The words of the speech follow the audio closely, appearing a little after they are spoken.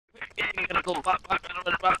Yeah.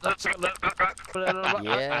 Look.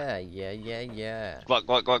 Hey, Yeah.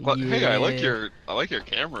 I like your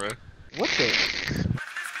camera. What the?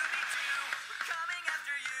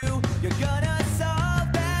 You're gonna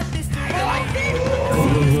solve that mystery.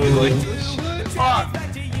 You like this shit?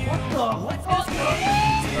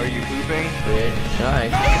 Are you pooping? Weird.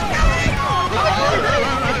 Nice.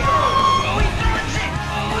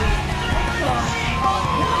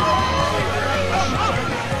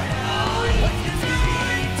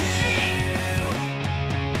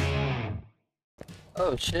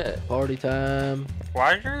 Oh shit. Party time.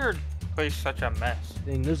 Why is your place such a mess?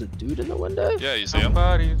 Dang, there's a dude in the window? Yeah, you see him?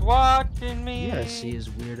 Somebody's watching me. Yeah, I see his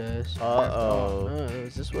weird ass. Uh-oh.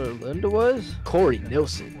 Is this where Linda was? Corey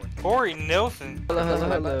Nilsson. Corey Nilsson.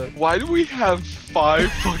 Hello. Why do we have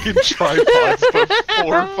 5 fucking tripods but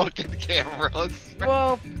 4 fucking cameras?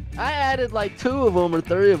 Well, I added like 2 of them or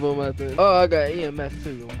 3 of them, I think. Oh, I got EMF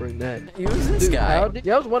too. I'll bring that. Who's this Dude, guy?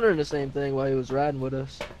 yeah, I was wondering the same thing while he was riding with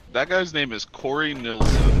us. That guy's name is Corey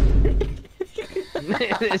Nilsson.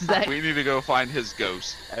 Is that? We need to go find his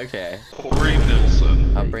ghost. Okay. Corey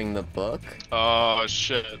Nilsson. I'll bring the book. Oh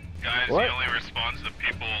shit. Guys, What? he only responds to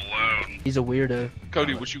people alone. He's a weirdo.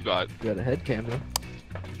 Cody, what you got? You got a head camera?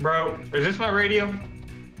 Bro, is this my radio?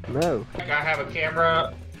 No. I have a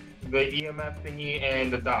camera, the EMF thingy,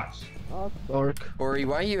 and the dots. Oh, dark. Corey,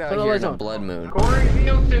 why are you out Put the here lights in a on. blood moon? Corey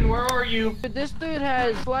Nielsen, where are you? Dude, this dude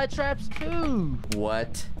has fly traps too.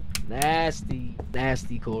 What? Nasty.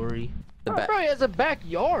 Nasty, Corey. The Oh, ba- bro, he has a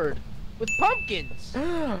backyard with pumpkins.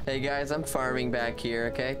 Hey guys, I'm farming back here,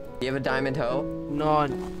 okay? You have a diamond hoe? No,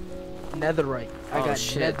 netherite. I Oh got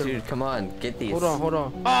shit, netherite. dude, come on, get these. Hold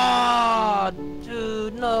on. Ah,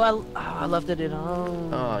 dude, no, I left it at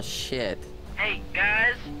home. Oh shit. Hey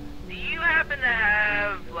guys, do you happen to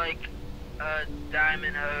have like a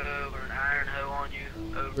diamond hoe or an iron hoe on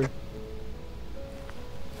you? Over.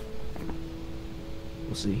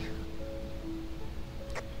 We'll see.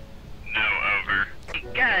 No, over. Hey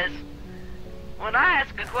guys, when I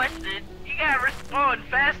ask a question, you gotta respond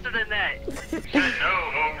faster than that. Said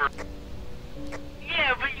no, over.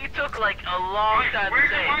 Yeah, but you took like a long time to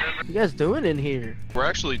say it. What you guys doing in here? We're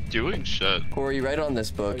actually doing shit. Corey, write on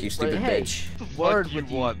this book, you stupid Hey, bitch. Word Fuck you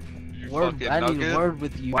with you. want? You Word, fucking I need nugget? a word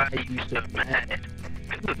with you. Why Why are you you so so mad? mad?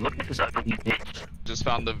 Dude, look at this ugly bitch. Just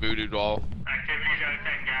found the voodoo doll. Activities out of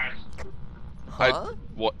 10, guys. Huh?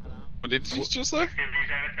 What did you just say? Activities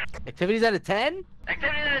out of 10. Activities out of 10?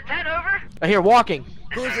 Activity out of 10, over? I hear walking.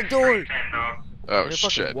 Close the door! 10, dog. Oh They're fucking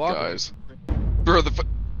shit, walking. guys. Bro,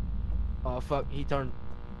 Oh fuck, he turned.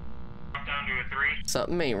 Drop down to a 3.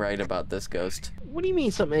 Something ain't right about this ghost. What do you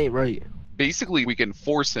mean something ain't right? basically we can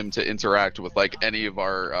force him to interact with like any of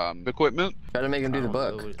our equipment. Try to make him do the I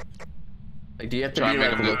don't book. know. Like, do you have to Try be and make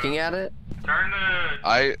like him do- looking at it? Turn the.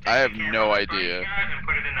 I have camera no in front of idea. you guys and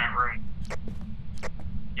put it in that room.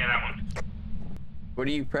 Yeah, that one. What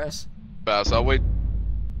do you press? Bass, I'll wait.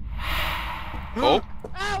 Oh,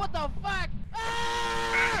 Ah, what the fuck?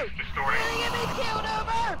 Ah! Distorting. Get me killed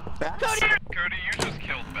over! Bass? Cody, you just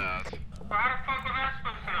killed Bass. How the fuck was I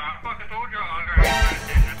supposed to know? I fucking told y'all under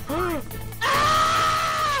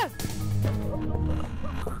Ah!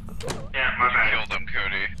 Yeah, my bad. Killed him,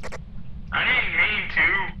 Cody. I didn't mean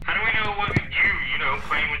to. How do we know it wasn't you know,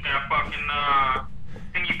 playing with that fucking,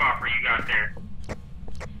 thingy bopper you got there?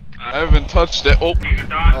 I haven't touched it. Oh, Use a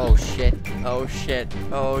dot. Oh shit. Oh shit.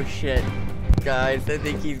 Oh shit. Guys, I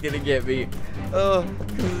think he's gonna get me. Oh,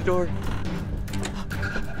 close the door.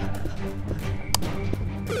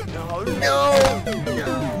 No, no!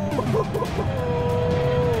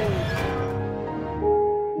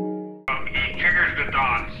 He triggers the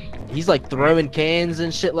dots. He's like throwing cans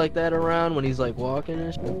and shit like that around when he's like walking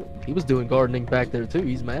and shit. He was doing gardening back there too.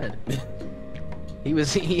 He's mad. He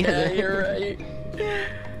was. Yeah, you're right.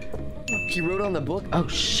 He wrote on the book. Oh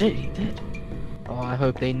shit, he did. Oh, I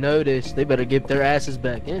hope they notice. They better get their asses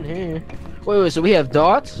back in here. Wait, so we have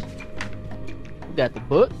dots? We got the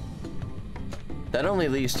book. That only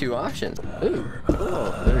leaves two options. Ooh.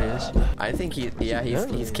 Oh, there he is. I think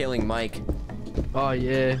he's killing Mike. Oh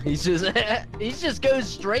yeah, he's just he just goes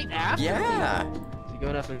straight after. Yeah. Is he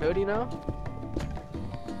going after Cody now?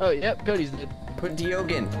 Oh yep, Cody's dead. Put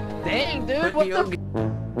Diogen. Dang, dude, Put what the? Diogen.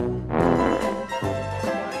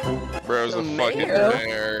 bro's a The fucking mayor?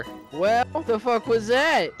 bear. Well, what the fuck was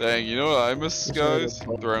that? Dang, you know what I miss, guys?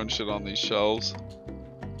 Throwing shit on these shelves.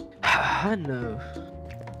 I know.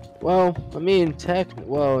 Well, I mean,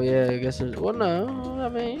 well, yeah, I guess there's. Well, no, I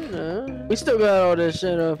mean, you know, we still got all this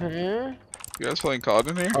shit up here. You guys playing COD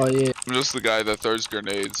in here? Oh yeah. I'm just the guy that throws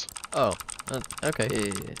grenades. Oh, Okay.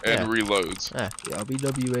 Yeah. And reloads. Yeah, I'll be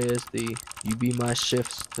WASD. You be my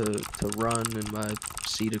shifts to run and my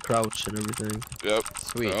C to crouch and everything. Yep.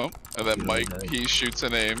 Sweet. Yep. And then You Mike, know that. he shoots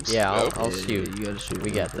and aims. Yeah, Yep. I'll shoot. You gotta shoot. We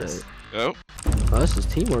me got with this. that. Yep. Oh, this is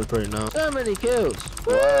teamwork right now. So many kills.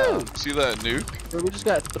 Wow. Woo! See that nuke? Bro, we just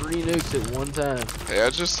got 3 nukes at one time. Hey, I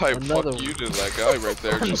just typed Another fuck you one. to that guy right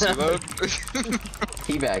there. Did you see that?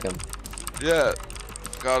 Teabag him. Yeah.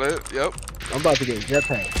 Got it. Yep. I'm about to get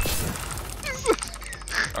jetpack.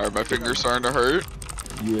 Alright, my finger's starting to hurt.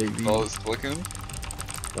 UAV. All it's clicking.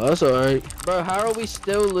 Oh, that's alright. Bro, how are we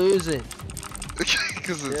still losing?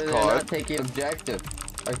 Because it's They're not COD. taking objective.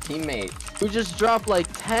 Our teammates. We just dropped like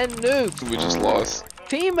 10 nukes. We just lost.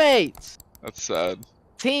 Teammates! That's sad.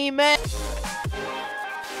 Teammates!